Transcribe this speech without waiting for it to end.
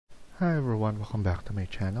Hi everyone, welcome back to my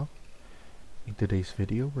channel. In today's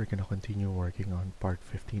video, we're gonna continue working on part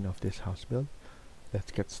 15 of this house build.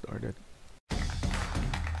 Let's get started.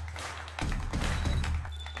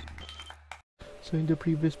 So in the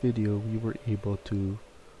previous video, we were able to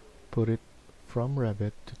put it from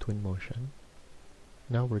Revit to Twinmotion.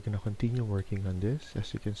 Now we're gonna continue working on this.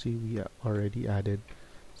 As you can see, we already added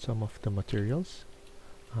some of the materials.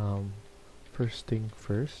 First thing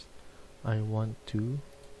first, I want to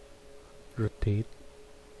rotate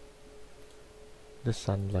the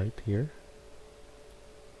sunlight here,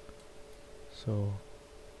 so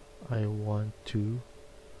I want to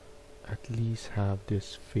at least have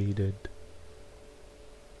this faded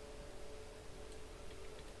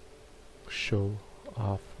show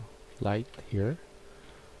of light here.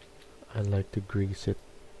 I like to grease it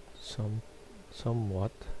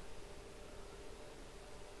somewhat,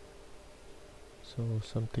 so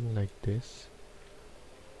something like this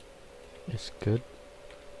is good.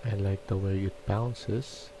 I like the way it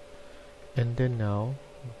bounces. And then now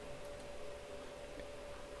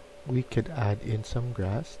we could add in some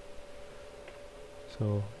grass.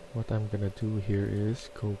 So what I'm gonna do here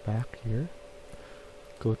is go back here,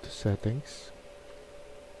 go to settings,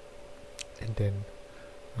 and then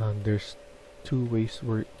there's two ways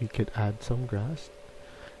where you could add some grass.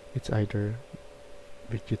 It's either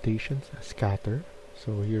vegetation scatter,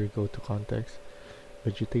 so here you go to context,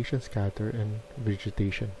 vegetation scatter, and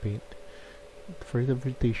vegetation paint. For the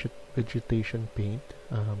vegetation paint,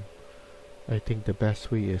 I think the best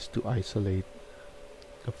way is to isolate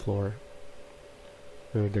the floor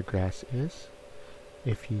where the grass is.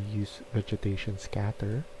 If you use vegetation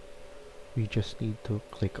scatter, we just need to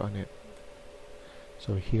click on it.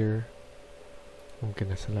 So here I'm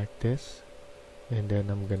gonna select this, and then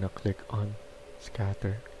I'm gonna click on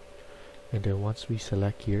scatter, and then once we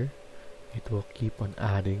select here, it will keep on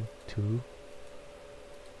adding to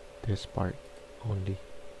this part only.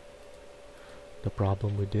 The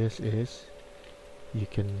problem with this is you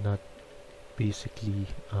cannot basically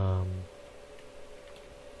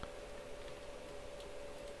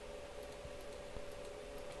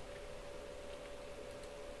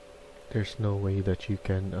there's no way that you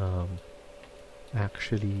can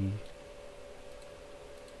actually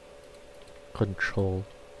control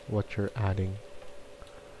what you're adding.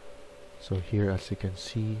 So here, as you can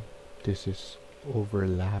see, this is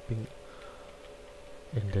overlapping,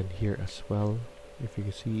 and then here as well, if you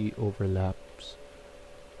can see, overlaps,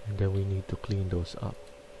 and then we need to clean those up.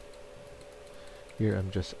 Here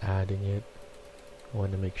I'm just adding it. I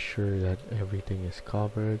want to make sure that everything is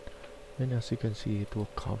covered, and as you can see, it will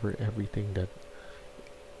cover everything that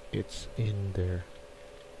it's in there.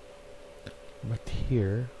 But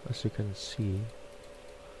here, as you can see,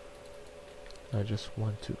 I just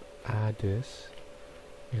want to add this,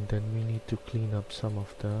 and then we need to clean up some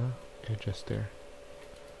of the edges there.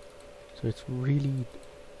 So it's really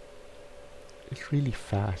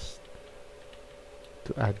fast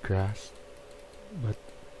to add grass, but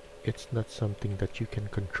it's not something that you can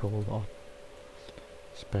control on,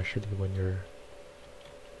 especially when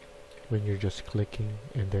you're just clicking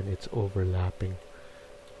and then it's overlapping.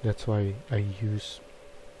 That's why I use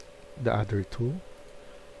the other tool,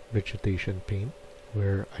 vegetation paint,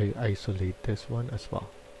 where I isolate this one as well.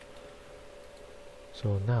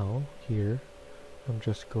 So now here I'm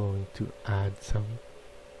just going to add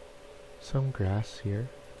some grass here.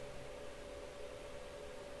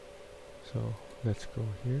 So let's go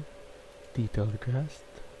here, detailed grass.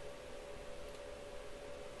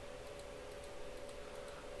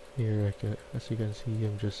 Here as you can see,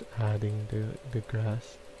 I'm just adding the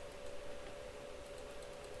grass.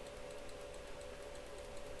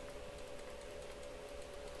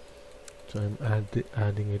 So I'm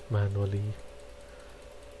adding it manually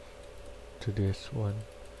to this one,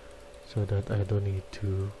 so that I don't need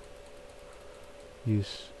to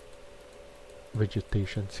use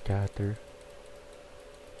vegetation scatter.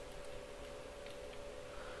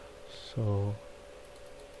 So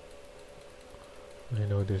I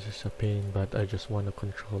know this is a pain, but I just want to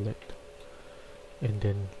control it. And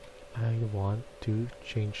then I want to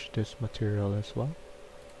change this material as well,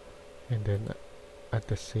 and then at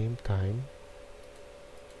the same time,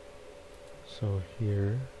 so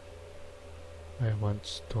here I want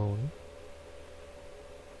stone.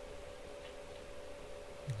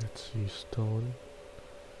 Let's use stone,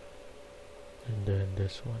 and then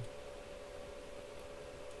this one,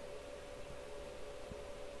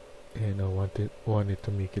 and I want it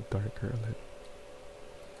to make it darker a little.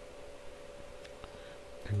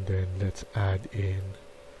 And then let's add in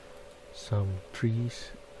some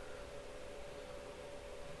trees.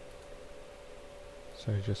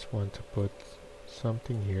 So I just want to put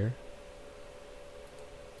something here.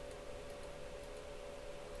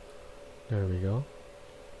 There we go.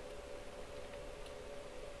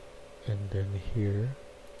 And then here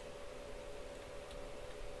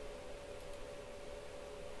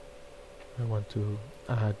I want to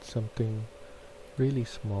add something really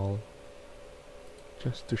small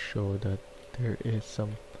just to show that there is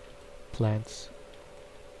some plants.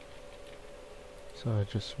 So I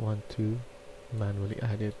just want to manually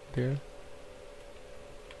add it there,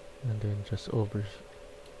 and then just over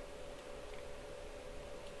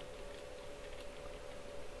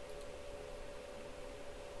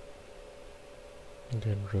and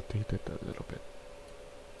then rotate it a little bit.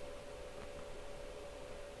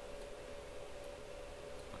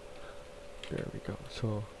 There we go.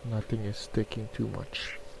 So nothing is sticking too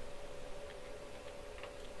much.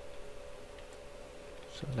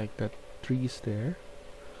 So like that trees there.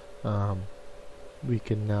 We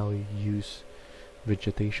can now use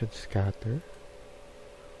vegetation scatter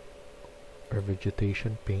or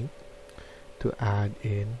vegetation paint to add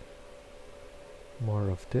in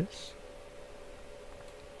more of this.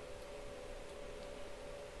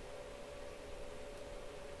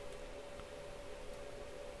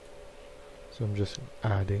 So I'm just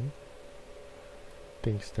adding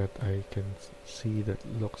things that I can see that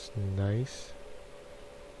looks nice.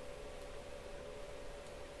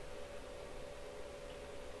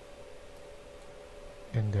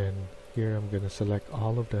 And then here I'm gonna select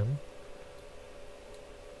all of them,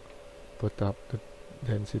 put up the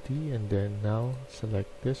density, and then now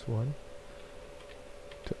select this one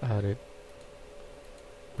to add it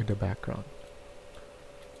with the background.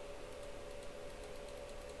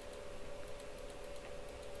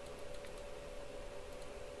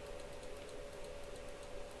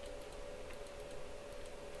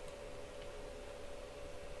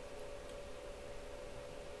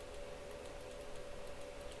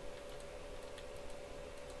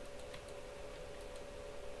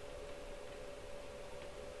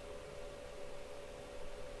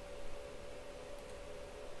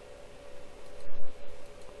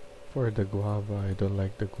 For the guava, I don't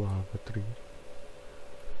like the guava tree.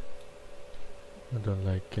 I don't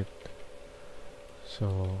like it.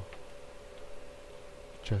 So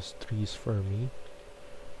just trees for me.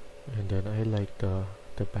 And then I like the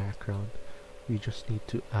background. We just need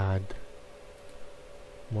to add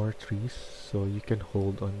more trees, so you can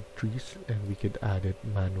hold on trees and we could add it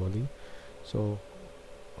manually. So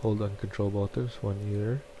hold on control buttons one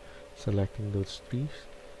year, selecting those trees,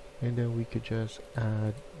 and then we could just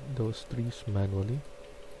add those trees manually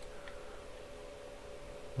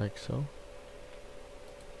like so.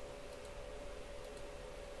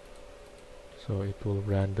 So it will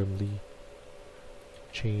randomly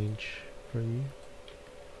change for you.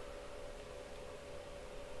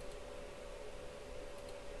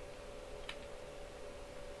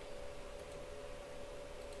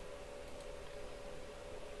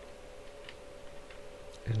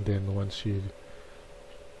 And then once you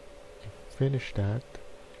finish that,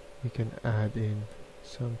 we can add in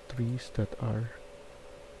some trees that are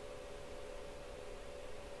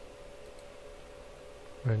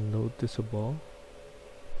noticeable,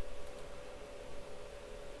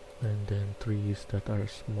 and then trees that are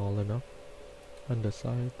small enough on the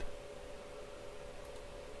side,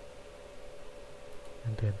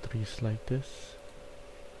 and then trees like this.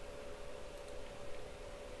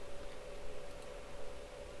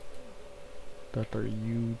 That are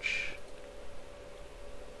huge.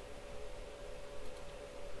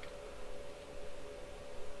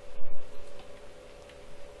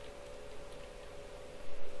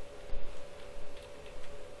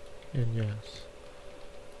 And yes,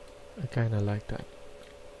 I kinda like that.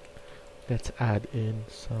 Let's add in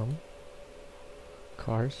some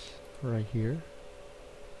cars right here.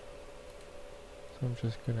 So I'm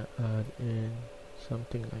just gonna add in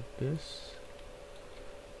something like this,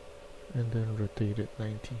 and then rotate it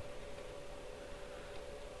 90.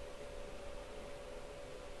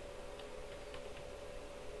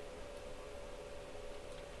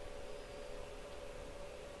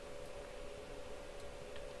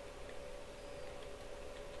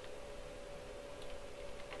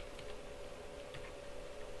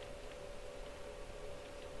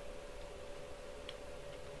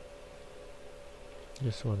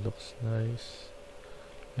 This one looks nice.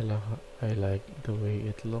 I like the way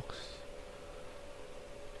it looks.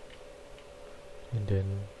 And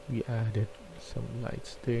then we added some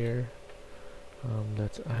lights there.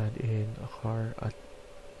 Let's add in a car at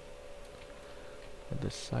the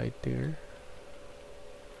side there,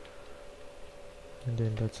 and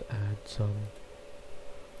then let's add some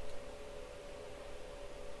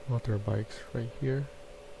motorbikes right here.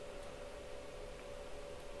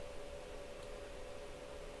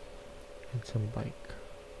 And some bike.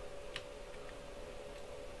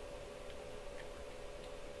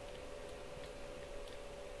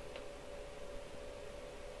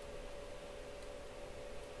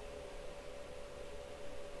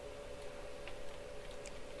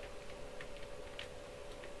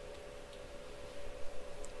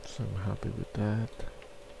 So I'm happy with that.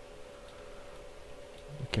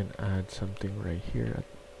 We can add something right here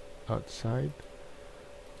outside.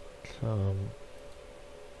 Some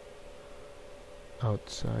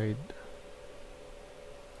outside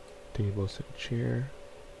tables and chair.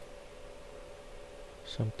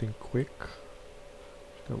 Something quick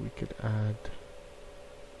that we could add.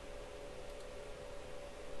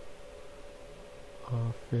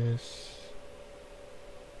 Office,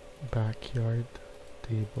 backyard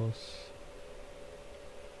tables.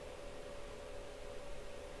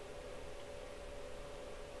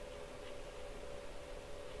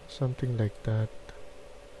 Something like that.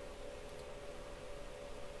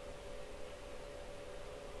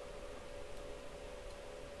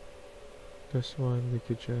 This one we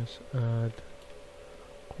could just add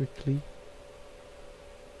quickly.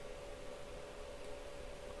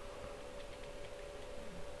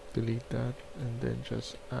 Delete that and then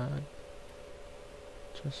just add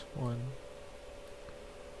just one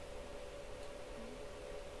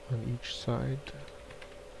on each side.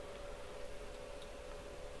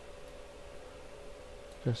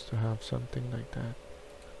 Just to have something like that.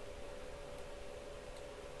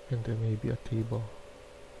 And then maybe a table.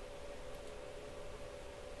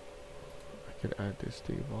 I could add this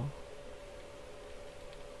table.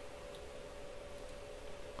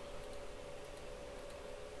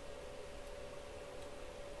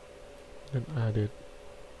 Then add it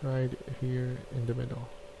right here in the middle.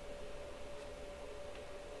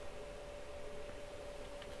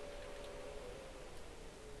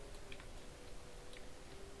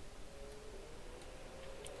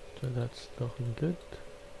 So that's looking good.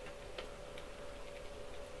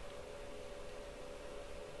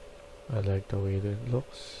 I like the way that it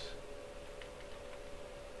looks.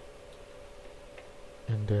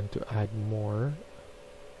 And then to add more,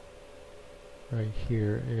 right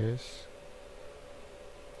here is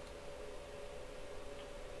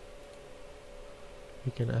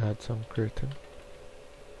we can add some curtain.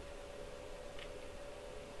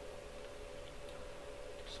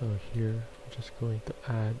 So here I'm just going to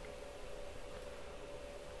add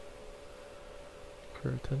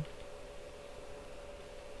curtain.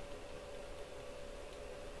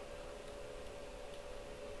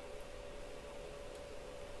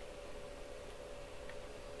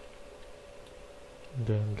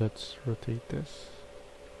 Then let's rotate this.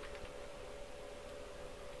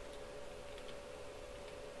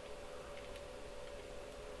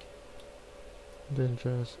 Then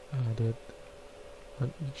just add it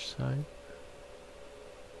on each side,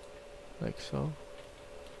 like so.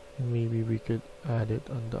 And maybe we could add it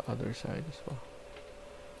on the other side as well.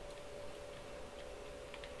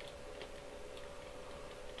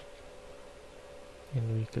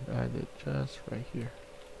 And we could add it just right here.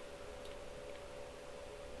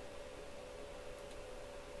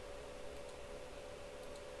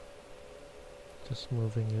 Just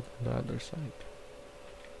moving it on the other side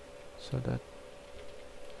so that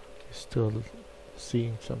you're still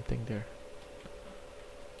seeing something there.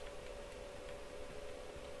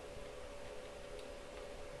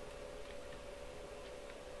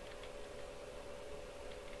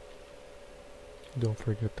 Don't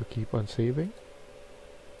forget to keep on saving.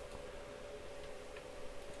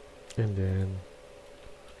 And then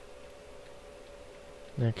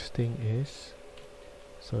next thing is,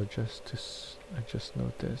 so I just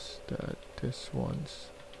noticed that this one's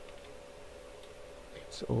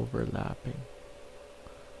it's overlapping,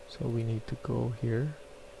 so we need to go here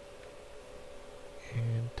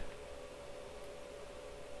and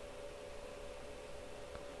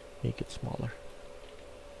make it smaller.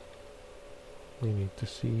 We need to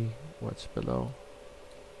see what's below.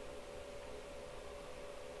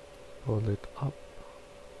 Pull it up.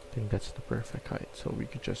 I think that's the perfect height, so we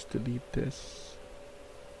could just delete this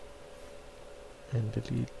and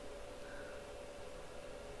delete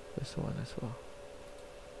this one as well.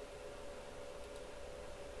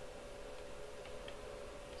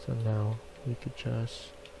 So now we could just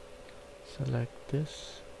select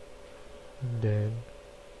this and then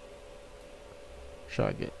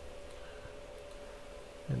drag it,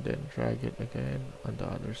 and then drag it again on the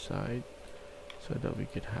other side so that we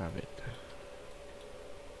could have it.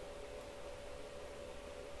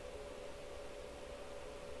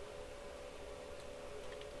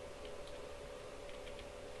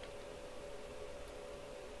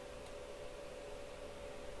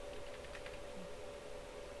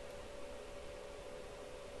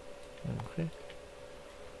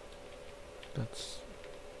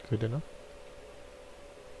 good enough?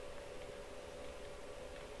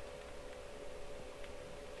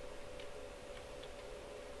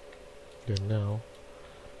 Then now,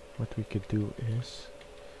 what we could do is,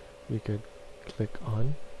 we could click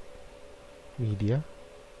on media.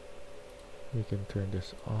 We can turn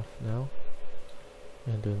this off now,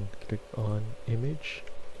 and then click on image,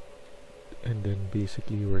 and then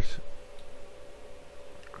basically we're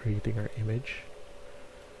creating our image.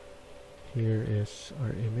 Here is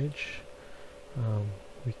our image.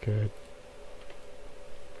 We could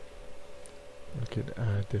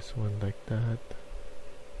add this one like that.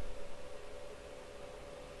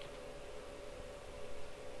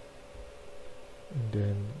 And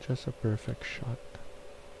then just a perfect shot.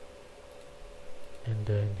 And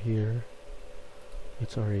then here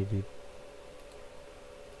it's already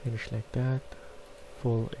finished like that.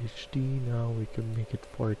 Full HD. Now we can make it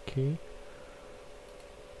 4K.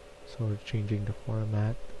 So we're changing the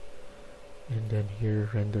format. And then here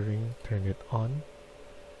rendering, turn it on.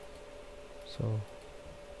 So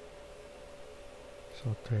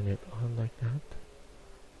turn it on like that.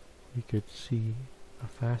 We could see a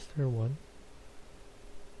faster one.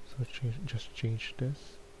 So just change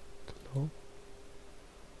this to low.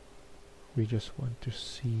 We just want to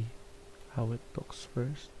see how it looks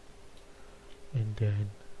first, and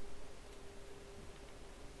then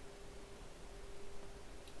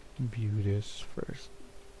view this first,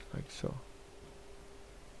 like so.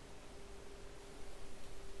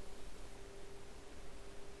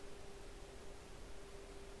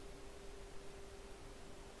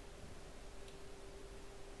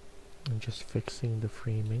 I'm just fixing the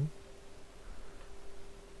framing.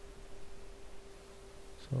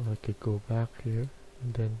 So I could go back here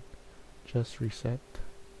and then just reset,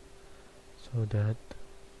 so that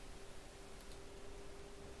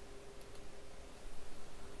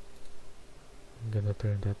I'm gonna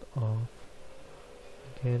turn that off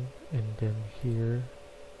again, and then here,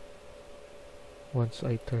 once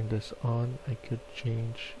I turn this on, I could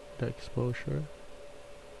change the exposure.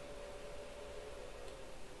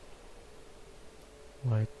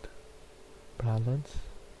 White balance,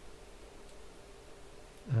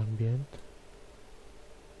 ambient,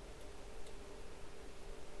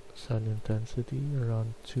 sun intensity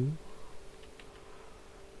around 2,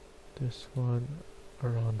 this one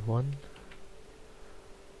around 1,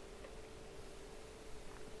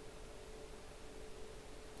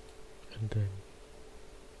 and then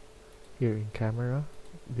here in camera,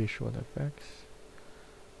 visual effects,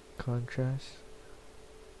 contrast,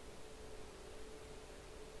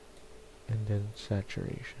 and then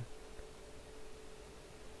saturation.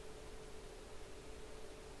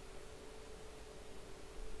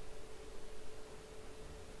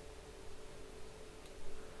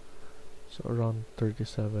 So around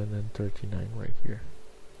 37 and 39 right here.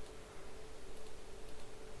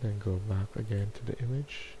 Then go back again to the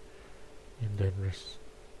image, and then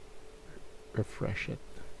refresh it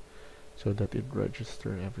so that it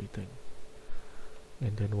registers everything.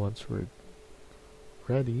 And then once we're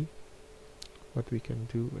ready, what we can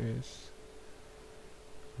do is,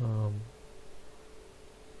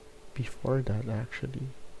 before that actually,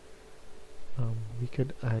 we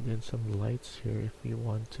could add in some lights here if we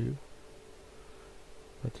want to,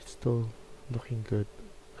 but it's still looking good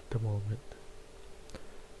at the moment.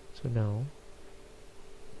 So now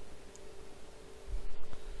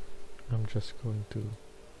I'm just going to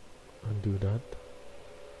undo that,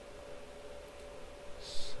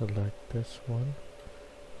 select this one,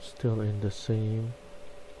 still in the same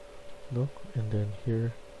look, and then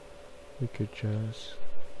here we could just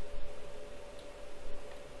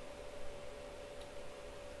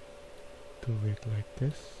do it like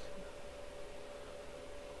this,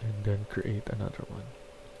 and then create another one,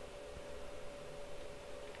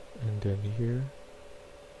 and then here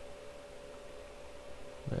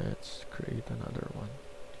let's create another one.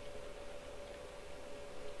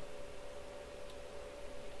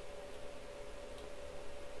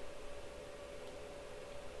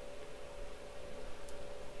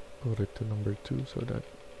 Put it to number 2 so that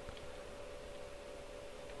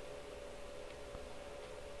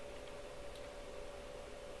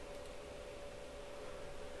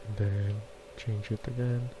and then change it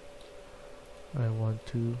again. I want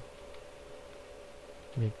to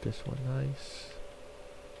make this one nice.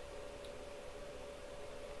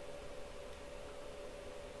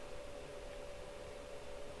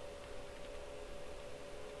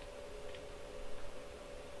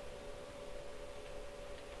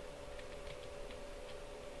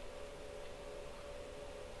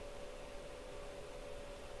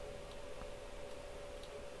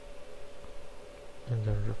 And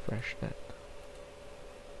then refresh that.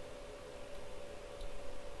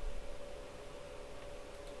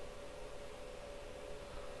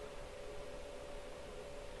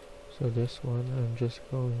 So this one, I'm just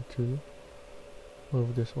going to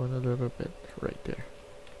move this one a little bit right there.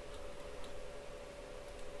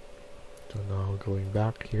 So now going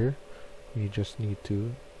back here, we just need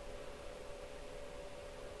to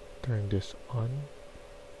turn this on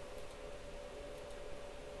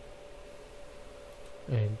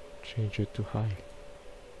and change it to high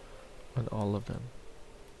on all of them.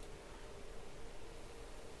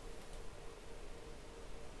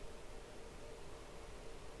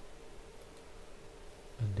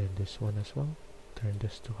 And then this one as well, turn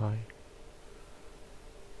this to high.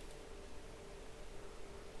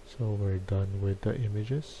 So we're done with the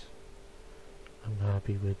images. I'm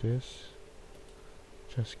happy with this.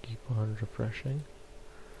 Just keep on refreshing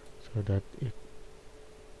so that it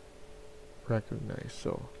recognizes.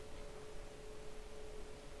 So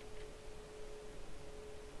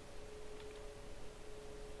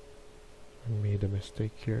I made a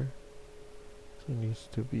mistake here, so it needs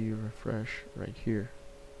to be refreshed right here,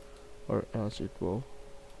 or else it will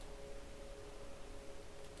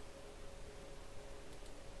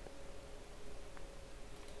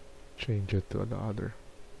change it to the other.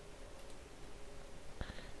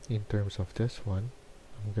 In terms of this one,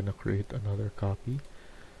 I'm gonna create another copy,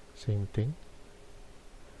 same thing,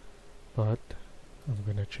 but I'm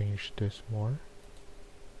gonna change this more,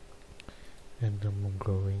 and I'm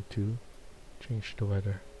going to change the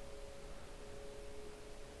weather.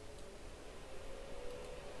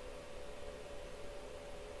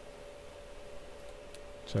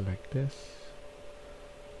 Select this,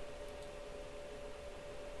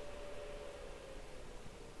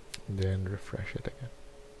 and then refresh it again.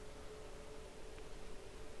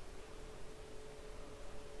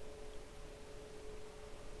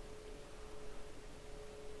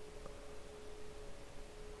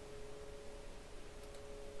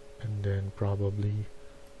 And then probably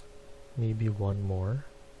maybe one more,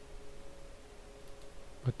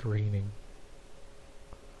 but raining.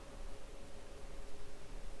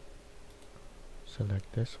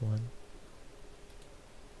 Select this one,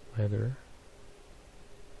 weather,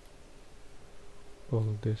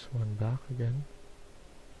 pull this one back again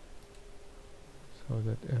so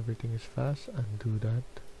that everything is fast, undo that.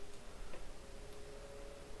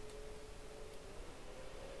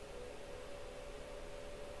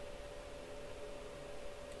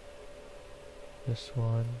 This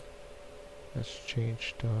one, let's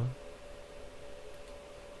change the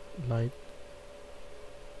light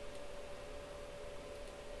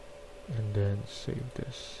and then save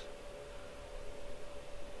this.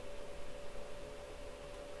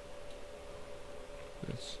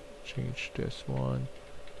 Let's change this one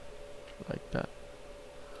like that.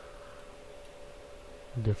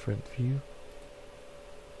 Different view,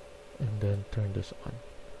 and then turn this on.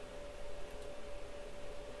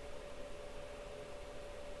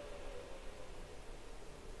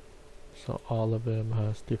 So all of them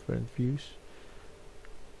has different views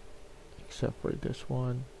except for this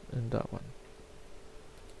one and that one.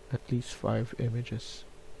 At least 5 images.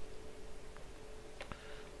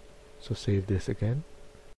 So save this again.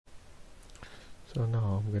 So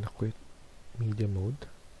now I'm gonna quit media mode,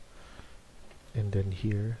 and then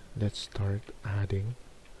here let's start adding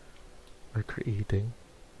or creating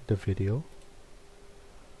the video.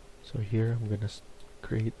 So here I'm gonna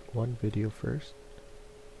create one video first.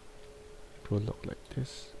 It will look like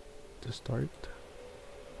this to start.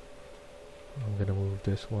 I'm gonna move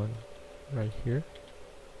this one right here,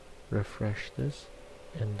 refresh this,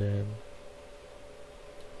 and then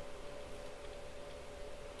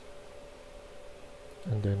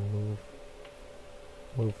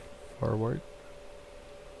move forward.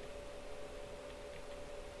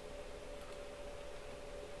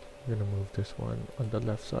 I'm gonna move this one on the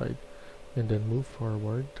left side and then move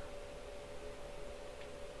forward.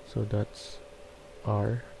 So that's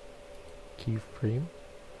our keyframe.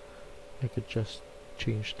 I could just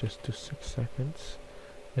change this to 6 seconds,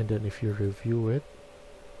 and then if you review it,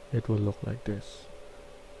 it will look like this.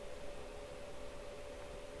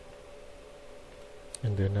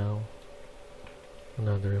 And then now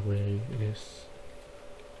another way is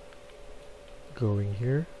going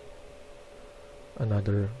here,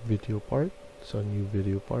 another video part, so new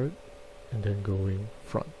video part, and then going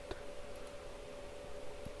front.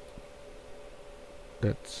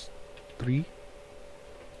 That's 3.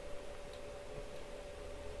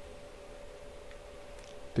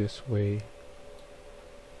 This way,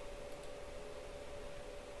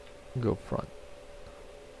 go front.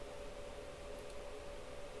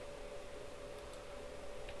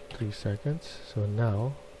 Seconds. So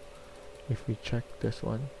now if we check this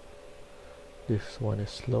one is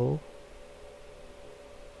slow,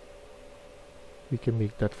 we can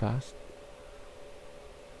make that fast.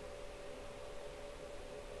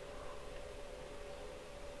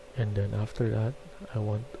 And then after that, I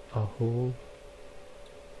want a whole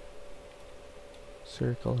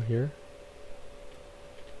circle here.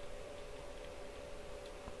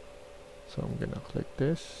 So I'm gonna click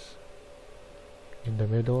this in the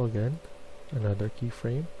middle again, another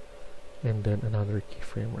keyframe, and then another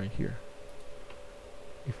keyframe right here.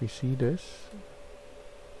 If you see this,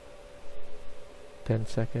 10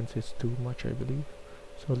 seconds is too much, I believe.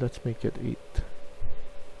 So let's make it 8.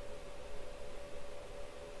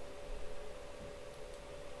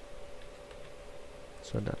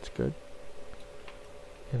 So that's good.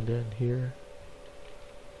 And then here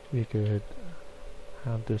we could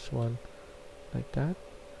have this one like that,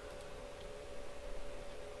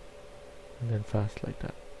 and then fast like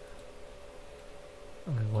that.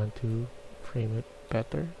 I want to frame it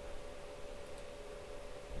better.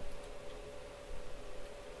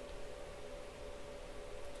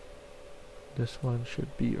 This one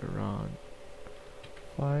should be around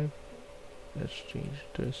 5. Let's change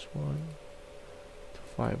this one to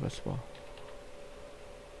 5 as well.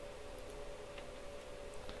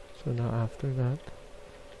 So now after that,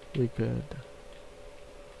 we could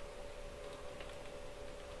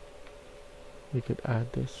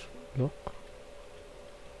add this look.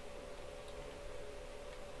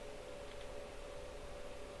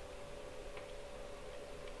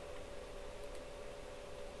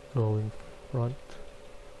 Going front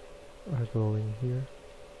or going here.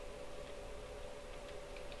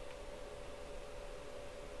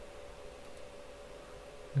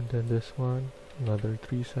 And then this one, another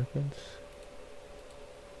 3 seconds.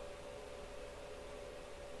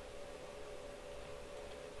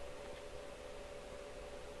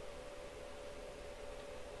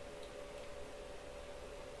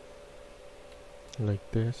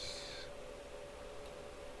 Like this.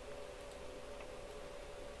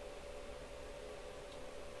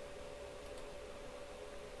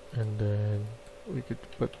 And then we could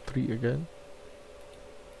put 3 again.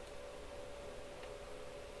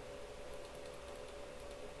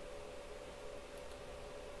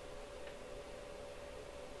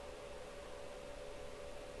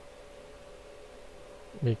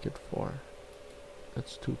 Make it 4.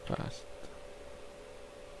 That's too fast.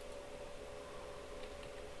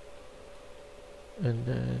 And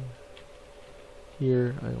then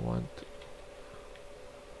here I want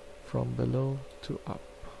from below to up.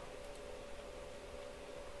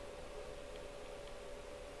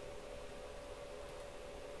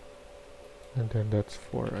 And then that's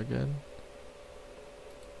 4 again.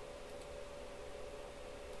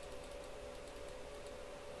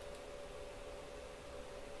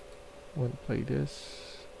 Won't play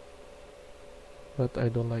this, but I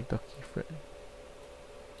don't like the keyframe.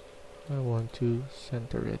 I want to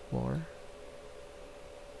center it more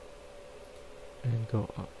and go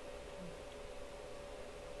up.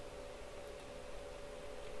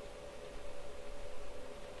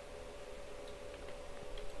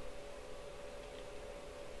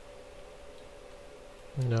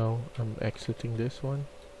 Now I'm exiting this one.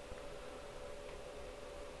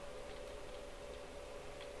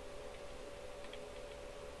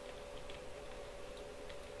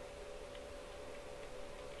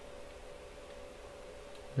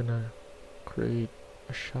 Gonna create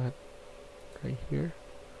a shot right here,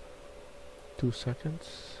 2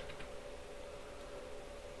 seconds,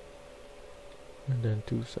 and then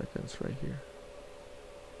 2 seconds right here.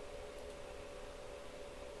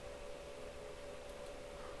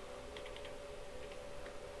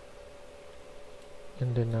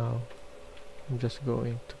 And then now I'm just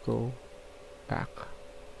going to go back.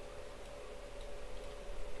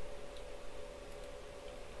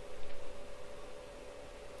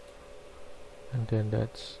 And then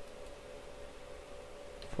that's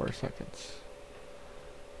 4 seconds.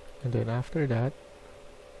 And then after that,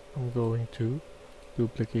 I'm going to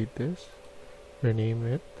duplicate this, rename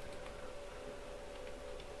it,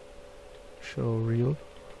 show reel,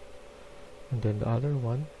 and then the other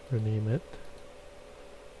one, rename it.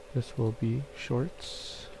 This will be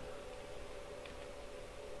shorts,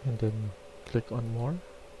 and then click on more,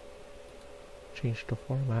 change the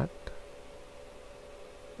format.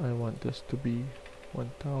 I want this to be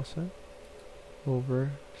 1000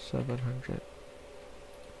 over 700.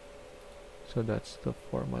 So that's the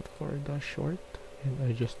format for the short, and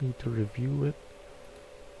I just need to review it.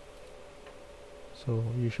 So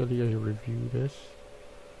usually I review this.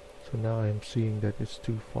 So now I'm seeing that it's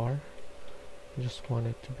too far. I just want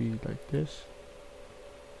it to be like this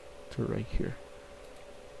to right here.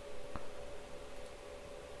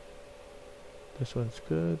 This one's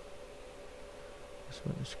good. This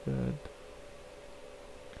one is good.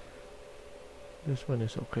 This one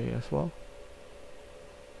is okay as well.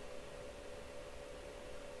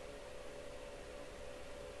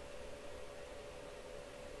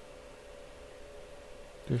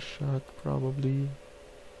 This shot probably,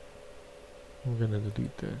 I'm gonna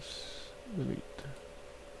delete this. Delete.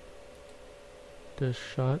 This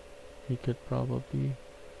shot, we could probably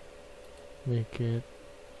make it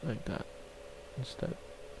like that instead,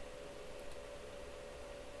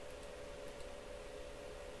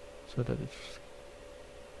 so that it's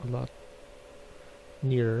a lot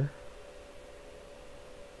nearer.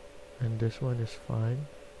 And this one is fine.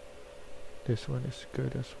 This one is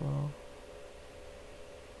good as well.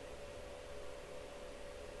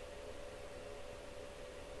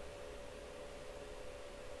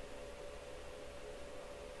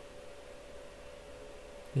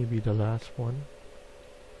 Maybe the last one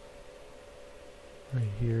right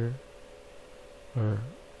here, or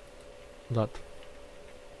a lot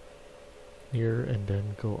nearer, and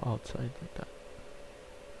then go outside like that.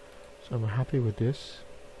 So I'm happy with this,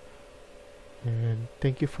 and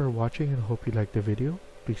thank you for watching, and hope you liked the video.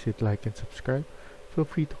 Please hit like and subscribe. Feel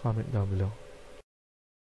free to comment down below.